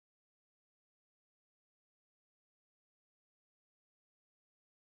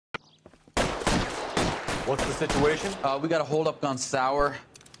What's the situation? We got a holdup gone sour.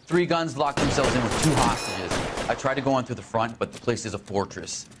 3 guns locked themselves in with 2 hostages. I tried to go in through the front, but the place is a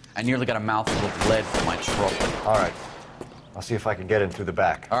fortress. I nearly got a mouthful of lead from my trouble. All right. I'll see if I can get in through the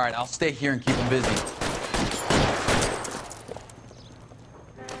back. All right, I'll stay here and keep them busy.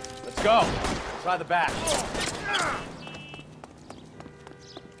 Let's go. Try the back.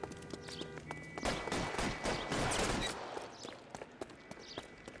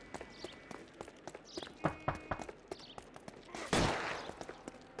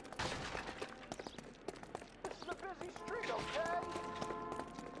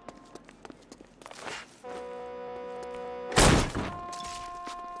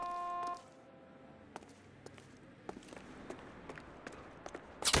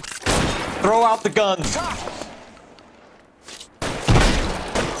 Throw out the guns!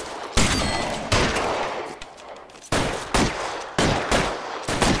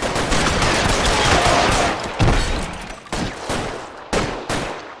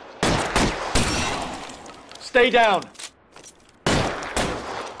 Stay down!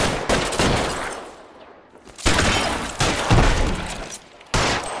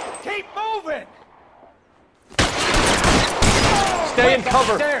 Keep moving! Stay in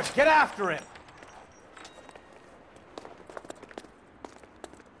cover! Upstairs. Get after him!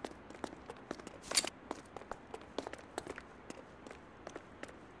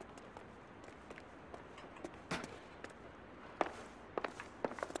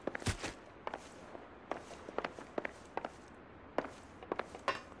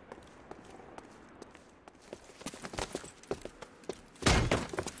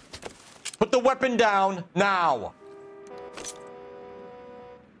 Put the weapon down, now!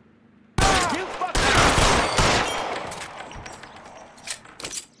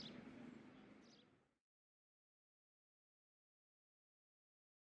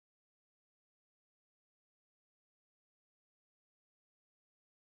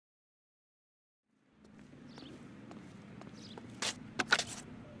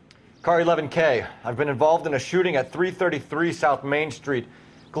 Car 11K, I've been involved in a shooting at 333 South Main Street.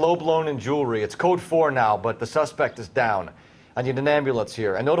 Globe Loan and Jewelry. It's code 4 now, but the suspect is down. I need an ambulance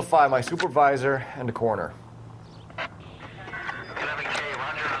here. And notify my supervisor and the coroner.